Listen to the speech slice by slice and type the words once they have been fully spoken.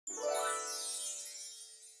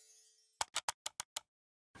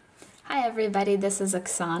Hi everybody, this is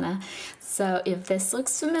Oksana. So if this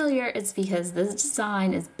looks familiar, it's because this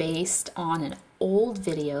design is based on an old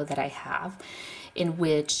video that I have in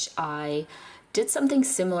which I did something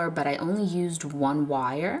similar, but I only used one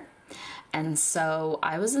wire. And so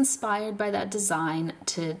I was inspired by that design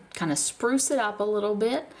to kind of spruce it up a little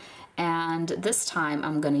bit. And this time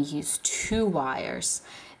I'm going to use two wires,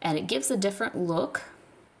 and it gives a different look.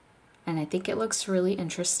 And I think it looks really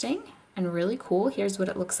interesting and really cool. Here's what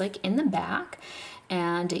it looks like in the back,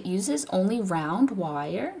 and it uses only round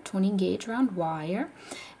wire, 20 gauge round wire,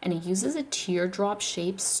 and it uses a teardrop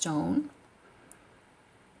shaped stone.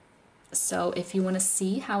 So if you want to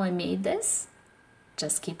see how I made this,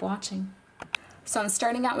 just keep watching. So I'm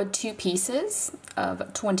starting out with two pieces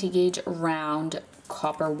of 20 gauge round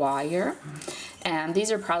copper wire, and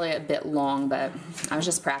these are probably a bit long, but I was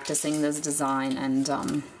just practicing this design, and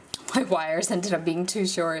my wires ended up being too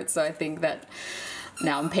short, so I think that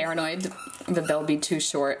now I'm paranoid that they'll be too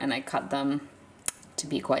short, and I cut them to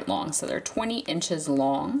be quite long. So they're 20 inches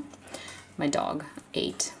long. My dog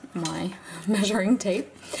ate my measuring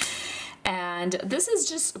tape. And this is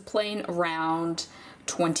just plain round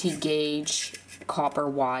 20 gauge copper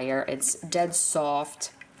wire. It's dead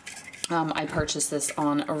soft. I purchased this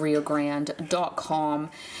on riogrande.com.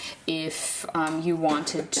 If you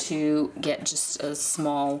wanted to get just a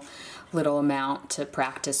small little amount to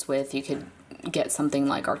practice with, you could get something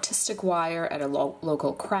like artistic wire at a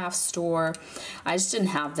local craft store. I just didn't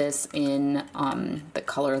have this in the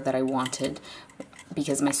color that I wanted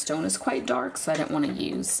because my stone is quite dark, so I didn't want to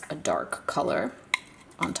use a dark color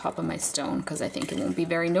on top of my stone because I think it won't be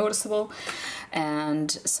very noticeable.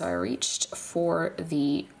 And so I reached for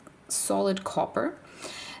the solid copper,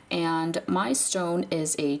 and my stone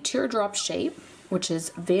is a teardrop shape, which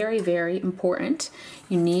is very, very important.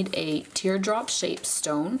 You need a teardrop shaped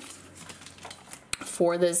stone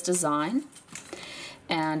for this design,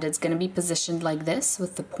 and it's going to be positioned like this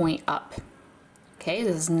with the point up. Okay,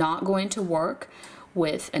 this is not going to work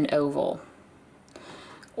with an oval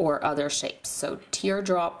or other shapes. So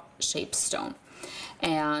teardrop shaped stone,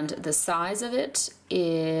 and the size of it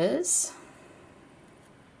is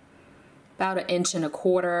about 1.25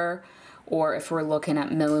 inches, or if we're looking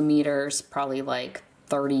at millimeters, probably like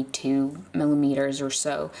 32 millimeters or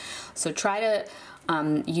so. So try to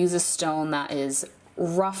use a stone that is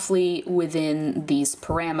roughly within these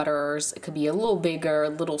parameters. It could be a little bigger, a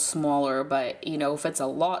little smaller, but you know, if it's a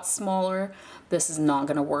lot smaller, this is not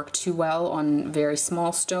going to work too well on very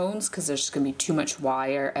small stones because there's just going to be too much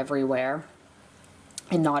wire everywhere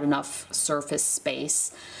and not enough surface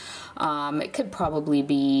space. It could probably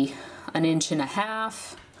be 1.5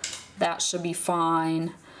 inches. That should be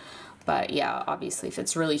fine. But yeah, obviously if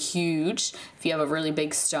it's really huge, if you have a really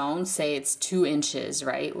big stone, say it's 2 inches,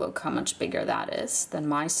 right? Look how much bigger that is than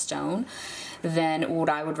my stone. Then what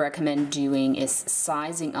I would recommend doing is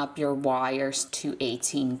sizing up your wires to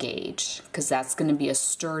 18 gauge, because that's going to be a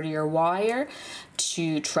sturdier wire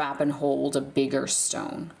to trap and hold a bigger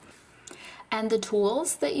stone. And the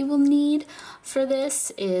tools that you will need for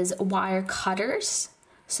this is wire cutters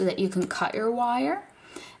so that you can cut your wire,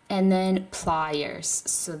 and then pliers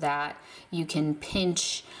so that you can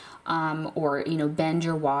pinch or bend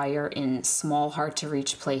your wire in small, hard to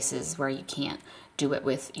reach places where you can't do it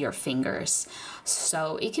with your fingers.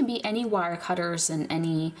 So it can be any wire cutters and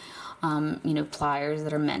any pliers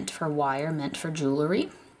that are meant for wire, meant for jewelry.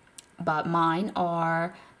 But mine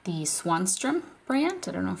are the Swanstrom brand.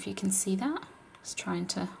 I don't know if you can see that. Just trying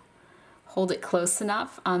to hold it close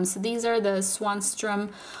enough. So these are the Swanstrom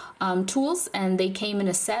tools, and they came in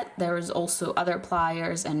a set. There was also other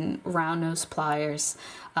pliers and round nose pliers,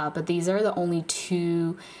 but these are the only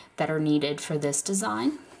two that are needed for this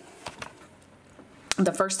design.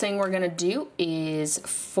 The first thing we're going to do is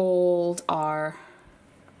fold our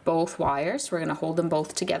both wires. We're going to hold them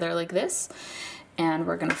both together like this, and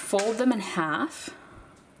we're going to fold them in half.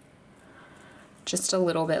 Just a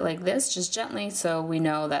little bit like this, just gently, so we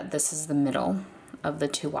know that this is the middle of the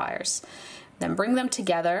two wires. Then bring them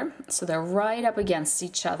together so they're right up against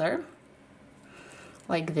each other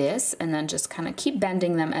like this, and then just kind of keep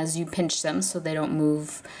bending them as you pinch them so they don't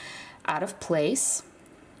move out of place.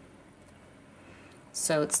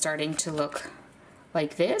 So it's starting to look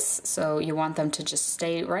like this, so you want them to just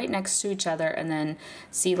stay right next to each other, and then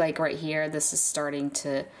see, like right here, this is starting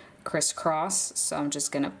to crisscross, so I'm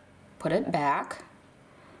just gonna put it back,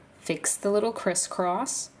 fix the little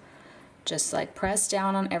crisscross, just like press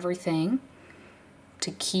down on everything to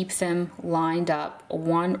keep them lined up,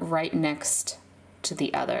 one right next to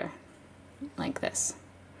the other, like this.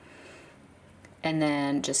 And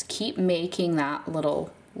then just keep making that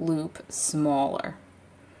little loop smaller.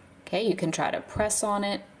 Okay, you can try to press on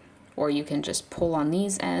it, or you can just pull on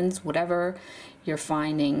these ends, whatever you're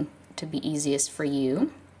finding to be easiest for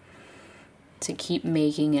you, to keep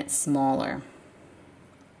making it smaller.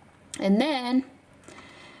 And then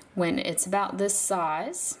when it's about this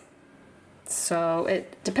size, so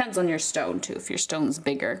it depends on your stone too. If your stone's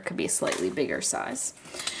bigger, it could be a slightly bigger size.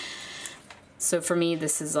 So for me,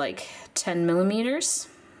 this is like 10 millimeters,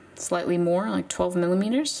 slightly more, like 12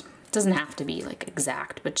 millimeters. It doesn't have to be like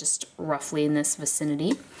exact, but just roughly in this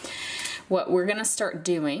vicinity. What we're gonna start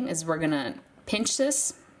doing is we're gonna pinch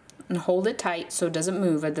this and hold it tight so it doesn't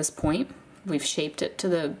move at this point. We've shaped it to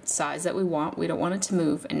the size that we want. We don't want it to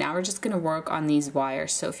move. And now we're just gonna work on these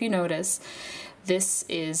wires. So if you notice, this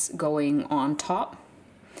is going on top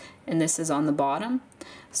and this is on the bottom.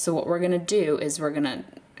 So what we're gonna do is we're gonna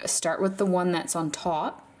start with the one that's on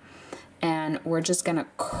top, and we're just gonna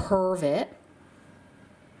curve it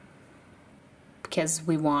because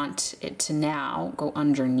we want it to now go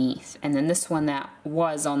underneath. And then this one that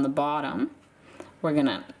was on the bottom, we're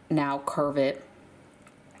gonna now curve it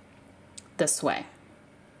this way.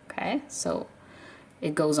 Okay, so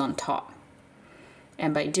it goes on top.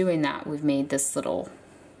 And by doing that, we've made this little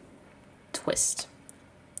twist,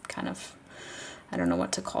 kind of, I don't know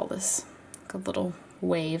what to call this, like a little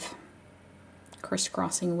wave,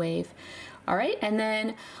 crisscrossing wave. All right, and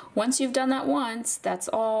then once you've done that once, that's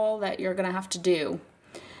all that you're gonna have to do.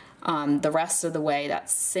 The rest of the way, that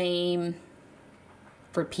same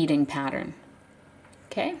repeating pattern.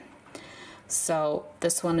 Okay, so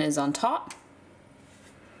this one is on top.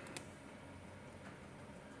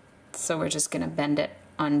 So we're just gonna bend it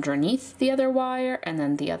underneath the other wire, and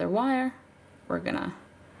then the other wire, we're gonna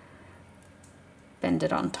bend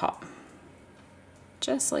it on top.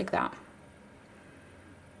 Just like that.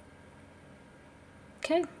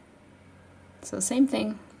 Okay, so same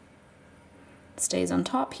thing, stays on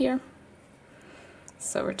top here.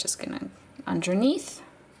 So we're just gonna underneath,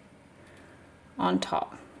 on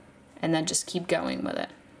top, and then just keep going with it.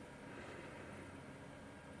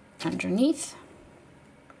 Underneath,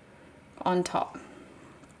 on top.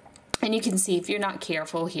 And you can see if you're not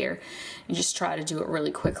careful here, you just try to do it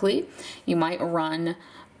really quickly, you might run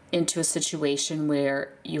into a situation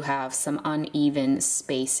where you have some uneven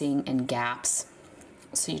spacing and gaps.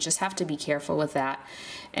 So you just have to be careful with that.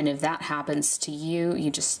 And if that happens to you,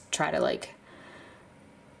 you just try to like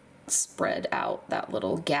spread out that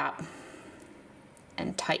little gap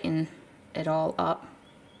and tighten it all up.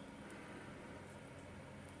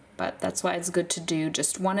 But that's why it's good to do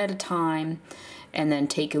just one at a time and then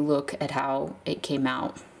take a look at how it came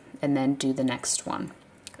out and then do the next one.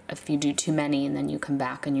 If you do too many and then you come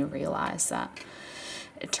back and you realize that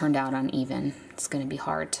it turned out uneven, it's going to be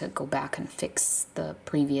hard to go back and fix the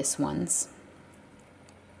previous ones.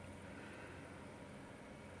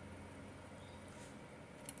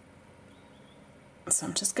 So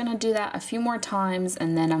I'm just going to do that a few more times,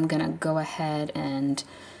 and then I'm going to go ahead and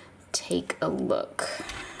take a look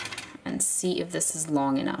and see if this is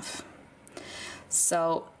long enough.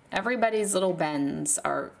 So everybody's little bends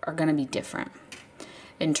are going to be different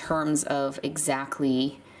in terms of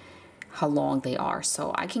exactly how long they are.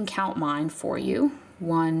 So I can count mine for you.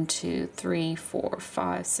 1, 2, 3, 4,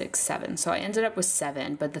 5, 6, 7. So I ended up with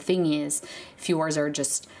 7, but the thing is, if yours are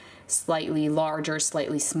just slightly larger,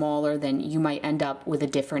 slightly smaller, then you might end up with a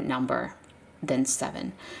different number than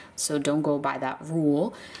 7. So don't go by that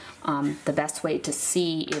rule. The best way to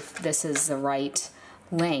see if this is the right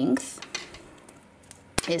length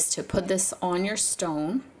is to put this on your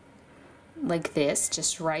stone like this,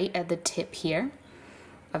 just right at the tip here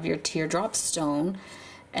of your teardrop stone,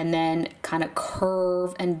 and then kind of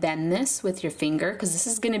curve and bend this with your finger, because this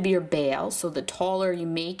is going to be your bail. So the taller you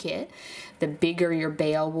make it, the bigger your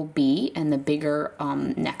bail will be, and the bigger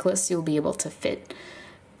necklace you'll be able to fit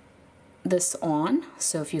this on.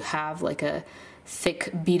 So if you have like a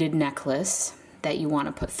thick beaded necklace that you want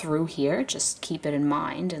to put through here, just keep it in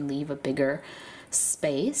mind and leave a bigger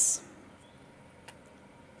space.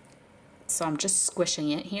 So I'm just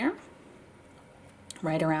squishing it here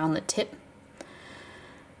right around the tip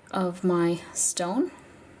of my stone,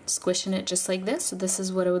 squishing it just like this. So this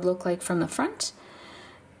is what it would look like from the front,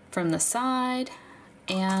 from the side,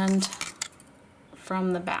 and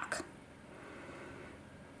from the back.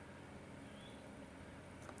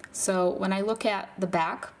 So when I look at the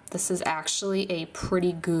back, this is actually a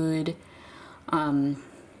pretty good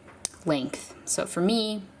length. So for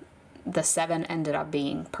me, the 7 ended up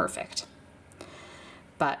being perfect.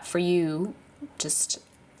 But for you, just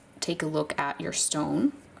take a look at your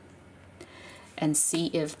stone and see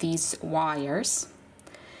if these wires,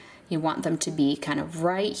 you want them to be kind of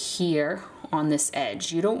right here on this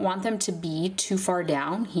edge. You don't want them to be too far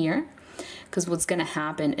down here, because what's going to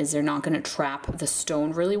happen is they're not going to trap the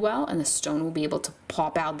stone really well, and the stone will be able to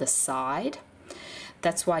pop out the side.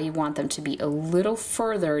 That's why you want them to be a little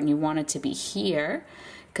further, and you want it to be here,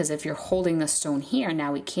 because if you're holding the stone here,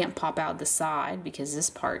 now we can't pop out the side because this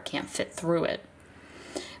part can't fit through it.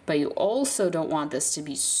 But you also don't want this to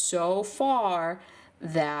be so far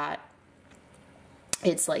that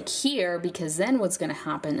it's like here, because then what's going to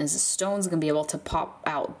happen is the stone's going to be able to pop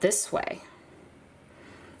out this way.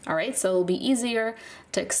 All right, so it'll be easier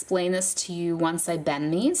to explain this to you once I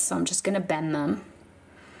bend these. So I'm just going to bend them,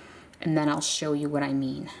 and then I'll show you what I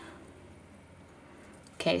mean.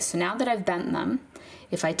 Okay, so now that I've bent them,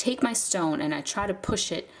 if I take my stone and I try to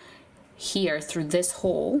push it here through this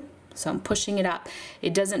hole, so I'm pushing it up,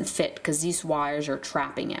 it doesn't fit because these wires are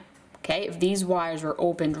trapping it. Okay, if these wires were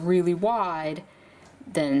opened really wide,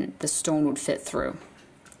 then the stone would fit through.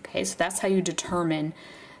 Okay, so that's how you determine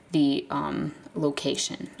the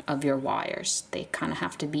location of your wires. They kind of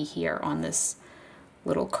have to be here on this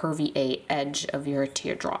little curvy edge of your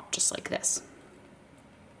teardrop, just like this.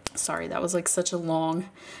 Sorry, that was like such a long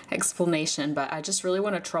explanation, but I just really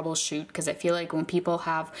want to troubleshoot, because I feel like when people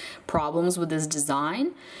have problems with this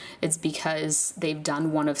design, it's because they've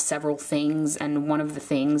done one of several things, and one of the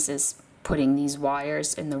things is putting these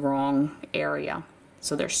wires in the wrong area.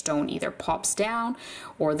 So their stone either pops down,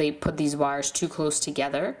 or they put these wires too close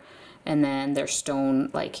together, and then their stone,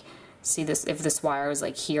 like, see this, if this wire is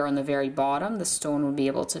like here on the very bottom, the stone would be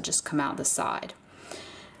able to just come out the side.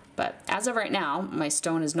 But as of right now, my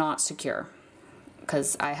stone is not secure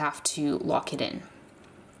because I have to lock it in.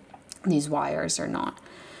 These wires are not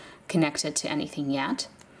connected to anything yet.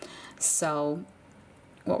 So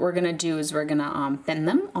what we're going to do is we're going to bend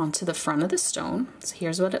them onto the front of the stone. So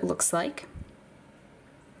here's what it looks like.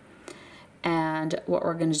 And what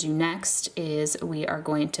we're going to do next is we are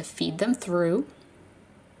going to feed them through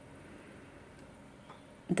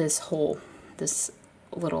this hole, this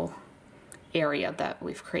little area that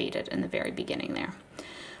we've created in the very beginning there.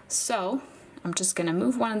 So I'm just going to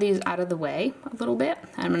move one of these out of the way a little bit.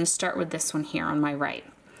 I'm going to start with this one here on my right.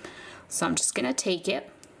 So I'm just going to take it,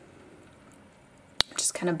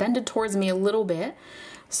 just kind of bend it towards me a little bit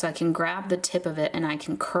so I can grab the tip of it and I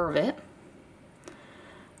can curve it.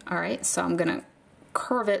 All right, so I'm going to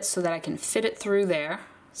curve it so that I can fit it through there.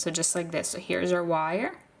 So just like this. So here's our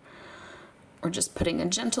wire. We're just putting a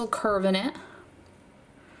gentle curve in it,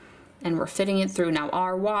 and we're fitting it through. Now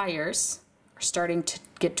our wires are starting to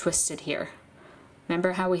get twisted here.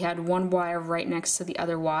 Remember how we had one wire right next to the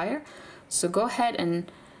other wire? So go ahead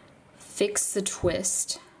and fix the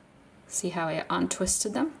twist. See how I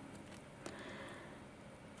untwisted them?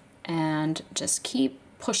 And just keep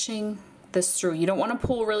pushing this through. You don't want to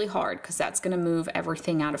pull really hard because that's going to move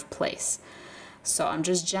everything out of place. So I'm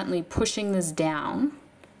just gently pushing this down,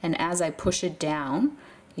 and as I push it down,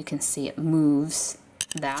 you can see it moves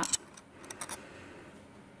that.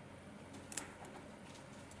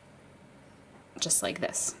 Just like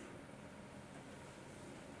this.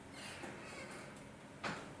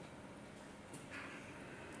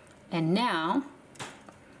 And now,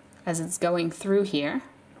 as it's going through here,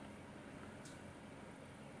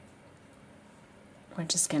 we're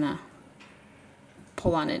just gonna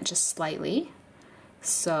pull on it just slightly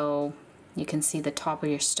so you can see the top of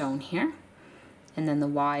your stone here, and then the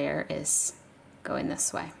wire is going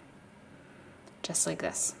this way, just like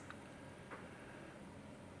this.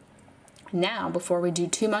 Now, before we do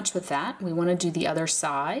too much with that, we want to do the other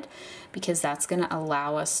side, because that's going to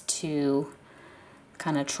allow us to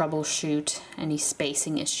kind of troubleshoot any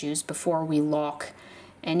spacing issues before we lock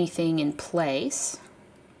anything in place.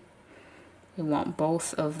 We want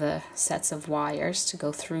both of the sets of wires to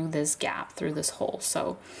go through this gap, through this hole.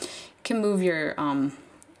 So you can move your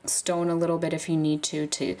stone a little bit if you need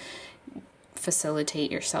to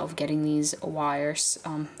facilitate yourself getting these wires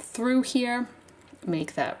through here,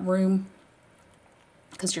 make that room,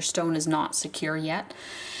 because your stone is not secure yet.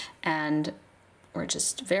 And we're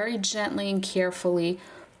just very gently and carefully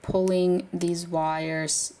pulling these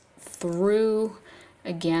wires through.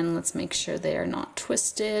 Again, let's make sure they are not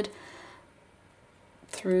twisted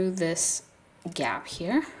through this gap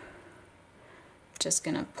here. Just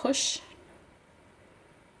gonna push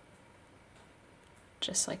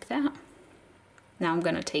just like that. Now I'm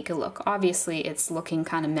gonna take a look. Obviously it's looking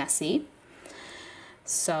kind of messy,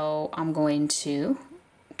 so I'm going to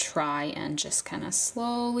try and just kind of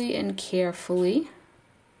slowly and carefully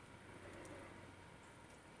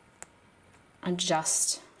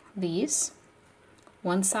adjust these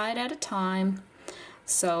one side at a time.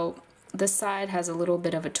 So this side has a little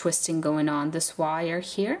bit of a twisting going on. This wire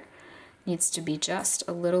here needs to be just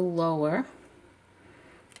a little lower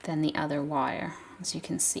than the other wire. As you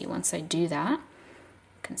can see, once I do that,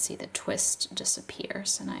 you can see the twist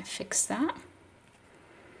disappears, and I fix that.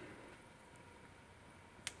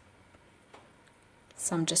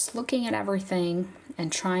 So I'm just looking at everything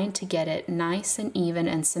and trying to get it nice and even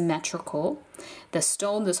and symmetrical. The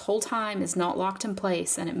stone this whole time is not locked in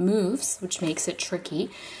place and it moves, which makes it tricky.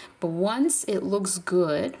 But once it looks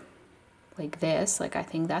good, like this, like I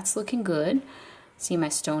think that's looking good. See, my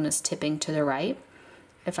stone is tipping to the right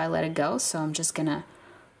if I let it go. So I'm just gonna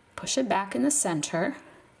push it back in the center,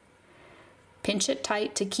 pinch it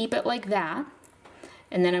tight to keep it like that.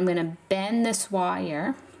 And then I'm gonna bend this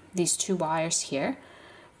wire, these two wires here,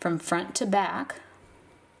 from front to back,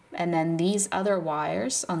 and then these other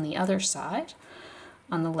wires on the other side,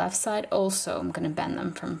 on the left side also, I'm going to bend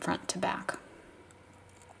them from front to back.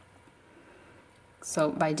 So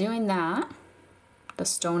by doing that, the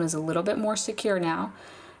stone is a little bit more secure now.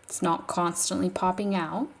 It's not constantly popping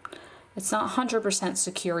out. It's not 100%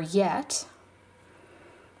 secure yet,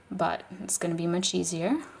 but it's going to be much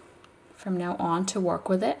easier from now on to work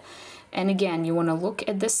with it. And again, you want to look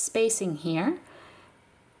at this spacing here.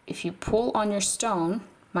 If you pull on your stone,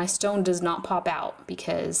 my stone does not pop out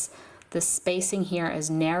because the spacing here is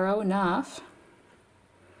narrow enough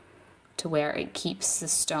to where it keeps the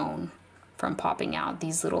stone from popping out.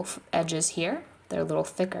 These little edges here, they're a little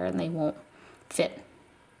thicker and they won't fit.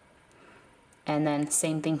 And then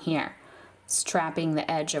same thing here. It's trapping the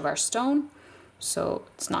edge of our stone, so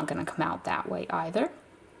it's not going to come out that way either.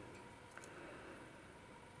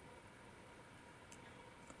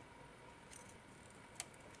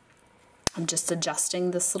 I'm just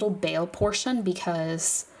adjusting this little bail portion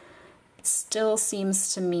because it still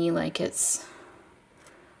seems to me like it's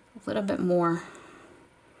a little bit more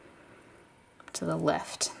to the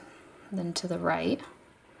left than to the right.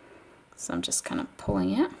 So I'm just kind of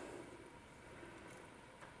pulling it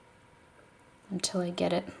until I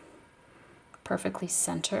get it perfectly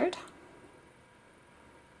centered.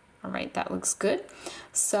 All right, that looks good.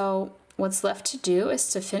 So what's left to do is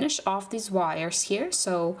to finish off these wires here.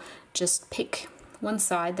 So just pick one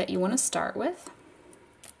side that you want to start with.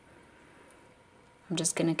 I'm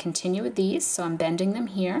just going to continue with these, so I'm bending them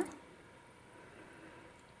here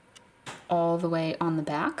all the way on the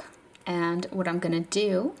back. And what I'm going to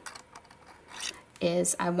do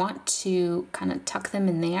is I want to kind of tuck them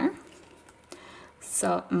in there.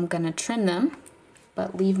 So I'm going to trim them,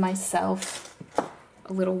 but leave myself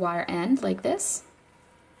a little wire end like this.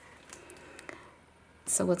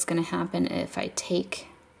 So what's going to happen if I take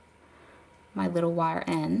my little wire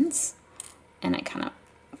ends and I kind of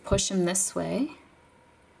push them this way,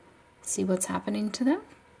 see what's happening to them?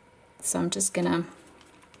 So I'm just gonna,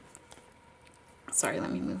 sorry,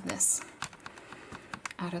 let me move this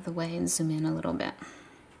out of the way and zoom in a little bit.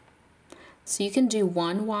 So you can do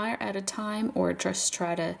one wire at a time or just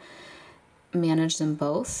try to manage them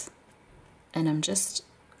both. And I'm just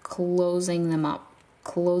closing them up,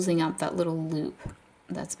 closing up that little loop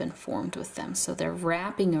that's been formed with them. So they're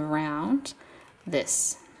wrapping around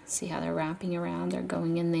this. See how they're wrapping around? They're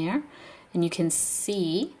going in there. And you can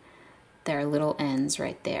see their little ends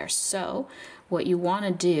right there. So what you want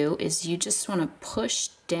to do is you just want to push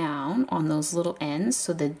down on those little ends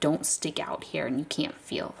so they don't stick out here and you can't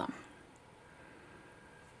feel them.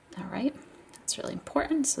 All right, that's really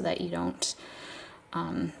important so that you don't,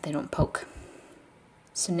 they don't poke.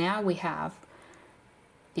 So now we have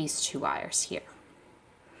these two wires here.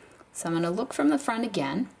 So I'm going to look from the front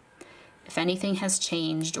again. If anything has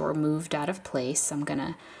changed or moved out of place, I'm going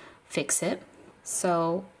to fix it.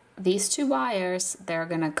 So these two wires, they're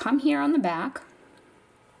going to come here on the back,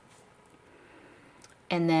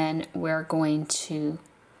 and then we're going to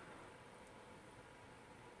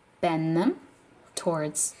bend them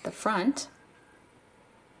towards the front.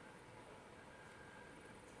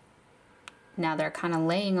 Now they're kind of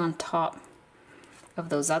laying on top of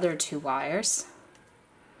those other two wires.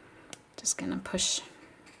 Just gonna push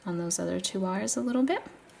on those other two wires a little bit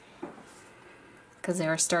because they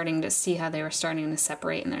were starting to see how they were starting to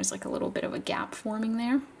separate and there's like a little bit of a gap forming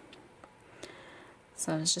there.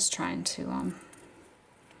 So I was just trying to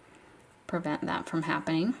prevent that from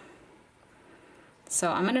happening.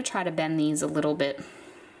 So I'm gonna try to bend these a little bit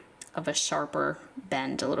of a sharper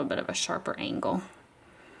bend, a little bit of a sharper angle.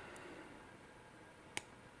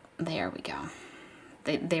 There we go.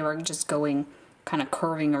 They were just going kind of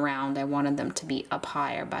curving around. I wanted them to be up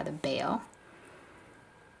higher by the bail.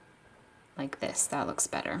 Like this, that looks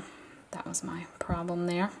better. That was my problem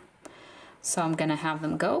there. So I'm gonna have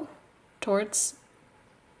them go towards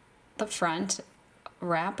the front,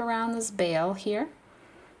 wrap around this bail here,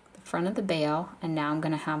 the the front of the bale, and now I'm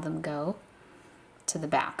going to have them go to the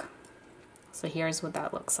back. So here's what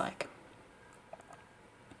that looks like.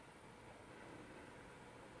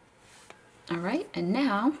 All right, and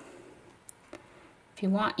now if you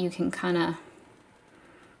want, you can kind of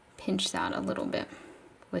pinch that a little bit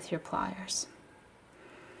with your pliers,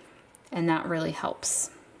 and that really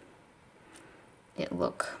helps it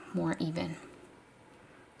look more even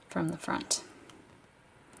from the front.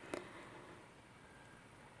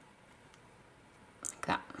 Like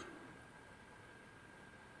that.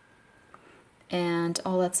 And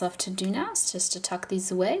all that's left to do now is just to tuck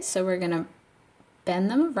these away. So we're going to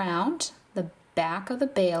bend them around the back of the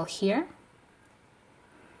bale here.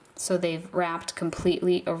 So they've wrapped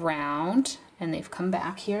completely around and they've come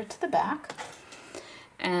back here to the back.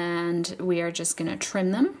 And we are just going to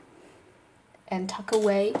trim them and tuck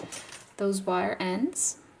away those wire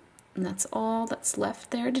ends. And that's all that's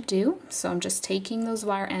left there to do. So I'm just taking those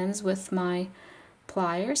wire ends with my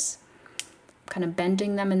pliers, kind of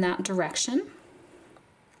bending them in that direction.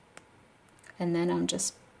 And then I'm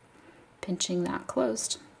just pinching that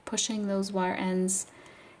closed, pushing those wire ends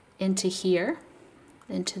into here,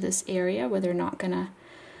 into this area where they're not going to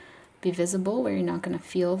be visible, where you're not going to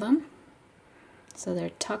feel them. So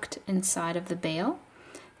they're tucked inside of the bale.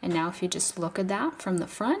 And now if you just look at that from the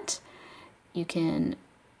front, you can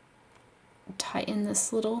tighten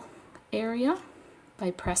this little area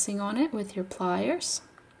by pressing on it with your pliers.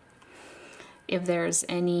 If there's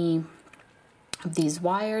any of these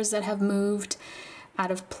wires that have moved out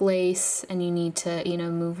of place and you need to,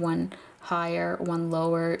 move one higher, one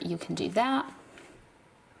lower, you can do that.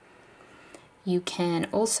 You can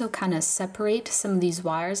also kind of separate some of these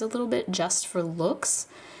wires a little bit just for looks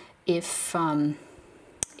if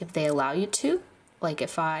they allow you to. Like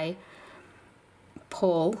if I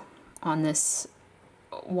pull on this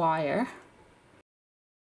wire,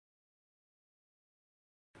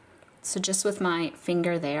 so just with my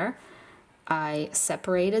finger there, I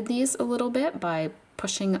separated these a little bit by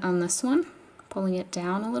pushing on this one, pulling it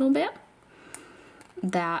down a little bit.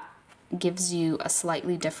 That gives you a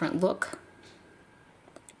slightly different look,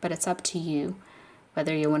 but it's up to you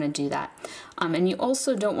whether you want to do that. And you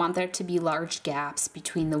also don't want there to be large gaps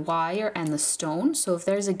between the wire and the stone. So if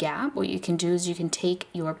there's a gap, what you can do is you can take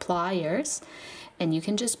your pliers and you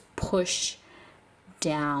can just push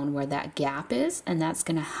down where that gap is, and that's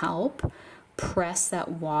going to help press that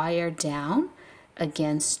wire down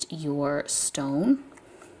against your stone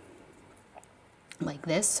like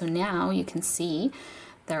this. So now you can see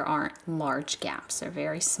there aren't large gaps, they're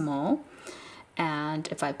very small. And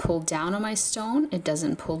if I pull down on my stone, it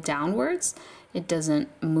doesn't pull downwards, it doesn't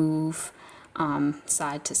move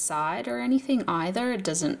side to side or anything either.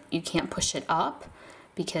 You can't push it up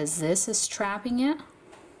because this is trapping it.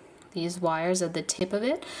 These wires are the tip of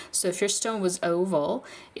it. So if your stone was oval,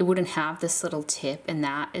 it wouldn't have this little tip, and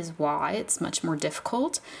that is why it's much more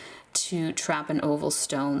difficult to trap an oval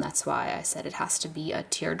stone. That's why I said it has to be a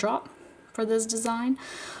teardrop for this design.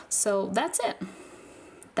 So that's it.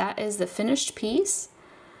 That is the finished piece.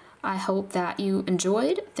 I hope that you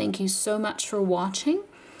enjoyed. Thank you so much for watching,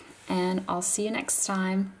 and I'll see you next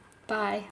time. Bye.